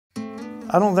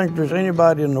I don't think there's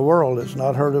anybody in the world that's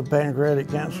not heard of pancreatic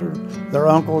cancer. Their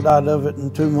uncle died of it in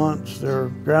 2 months. Their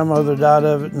grandmother died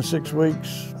of it in 6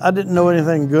 weeks. I didn't know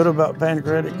anything good about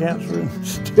pancreatic cancer and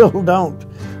still don't.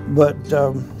 But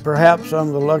perhaps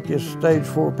I'm the luckiest stage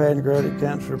 4 pancreatic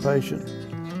cancer patient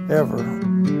ever.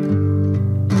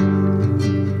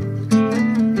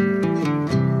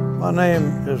 My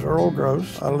name is Earl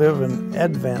Groce. I live in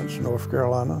Advance, North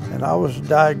Carolina, and I was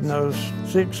diagnosed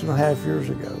 6.5 years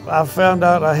ago. I found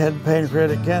out I had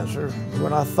pancreatic cancer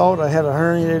when I thought I had a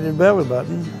herniated belly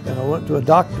button, and I went to a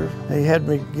doctor. He had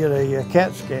me get a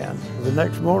CAT scan. The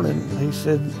next morning, he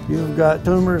said, "You've got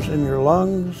tumors in your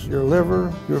lungs, your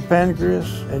liver, your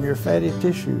pancreas, and your fatty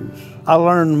tissues." I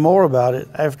learned more about it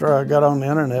after I got on the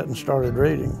internet and started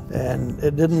reading, and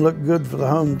it didn't look good for the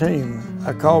home team.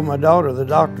 I called my daughter, the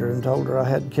doctor, and told her I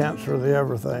had cancer of the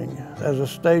everything. As a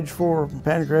stage 4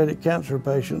 pancreatic cancer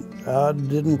patient, I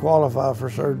didn't qualify for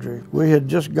surgery. We had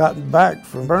just gotten back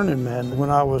from Burning Man when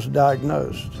I was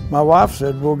diagnosed. My wife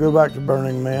said, "We'll go back to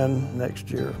Burning Man next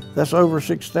year." That's over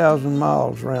 6,000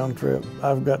 miles round trip.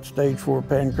 I've got stage 4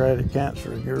 pancreatic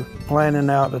cancer. You're planning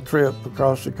out a trip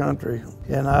across the country.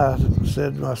 And I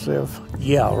said to myself,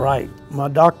 yeah, right. My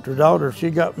doctor daughter, she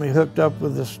got me hooked up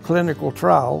with this clinical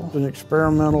trial, an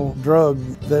experimental drug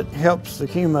that helps the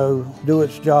chemo do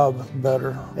its job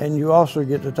better. And you also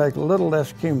get to take a little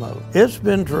less chemo. It's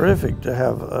been terrific to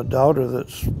have a daughter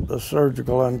that's a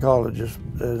surgical oncologist.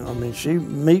 I mean, she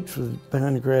meets with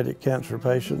pancreatic cancer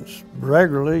patients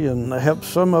regularly and helps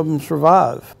some of them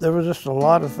survive. There was just a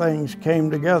lot of things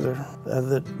came together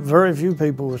that very few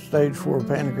people with stage 4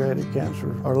 pancreatic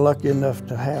cancer are lucky enough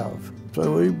to have.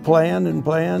 So we planned and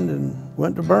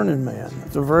went to Burning Man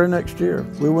the very next year.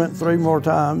 We went 3 more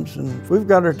times, and we've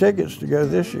got our tickets to go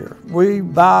this year. We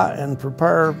buy and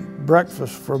prepare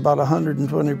breakfast for about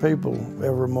 120 people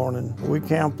every morning. We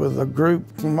camp with a group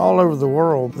from all over the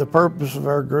world. The purpose of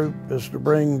our group is to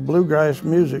bring bluegrass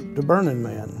music to Burning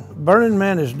Man. Burning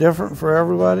Man is different for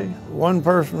everybody. One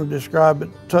person would describe it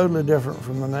totally different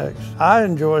from the next. I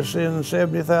enjoy seeing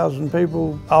 70,000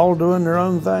 people all doing their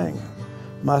own thing.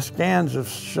 My scans have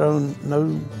shown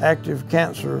no active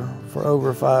cancer for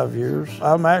over 5 years.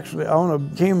 I'm actually on a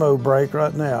chemo break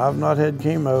right now. I've not had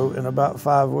chemo in about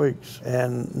 5 weeks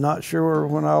and not sure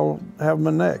when I'll have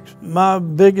my next. My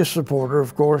biggest supporter,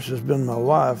 of course, has been my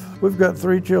wife. We've got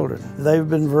 3 children. They've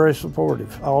been very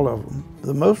supportive, all of them.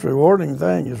 The most rewarding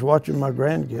thing is watching my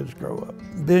grandkids grow up.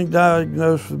 Being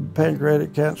diagnosed with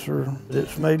pancreatic cancer,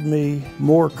 it's made me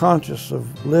more conscious of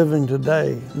living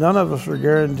today. None of us are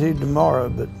guaranteed tomorrow,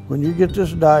 but when you get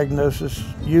this diagnosis,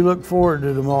 you look forward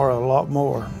to tomorrow a lot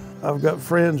more. I've got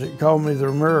friends that call me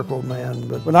the miracle man,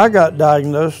 but when I got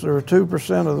diagnosed, there were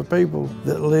 2% of the people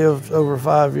that lived over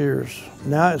 5 years.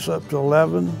 Now it's up to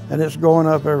 11, and it's going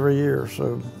up every year.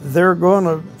 So they're going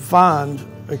to find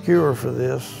a cure for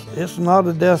this. It's not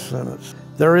a death sentence.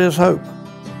 There is hope.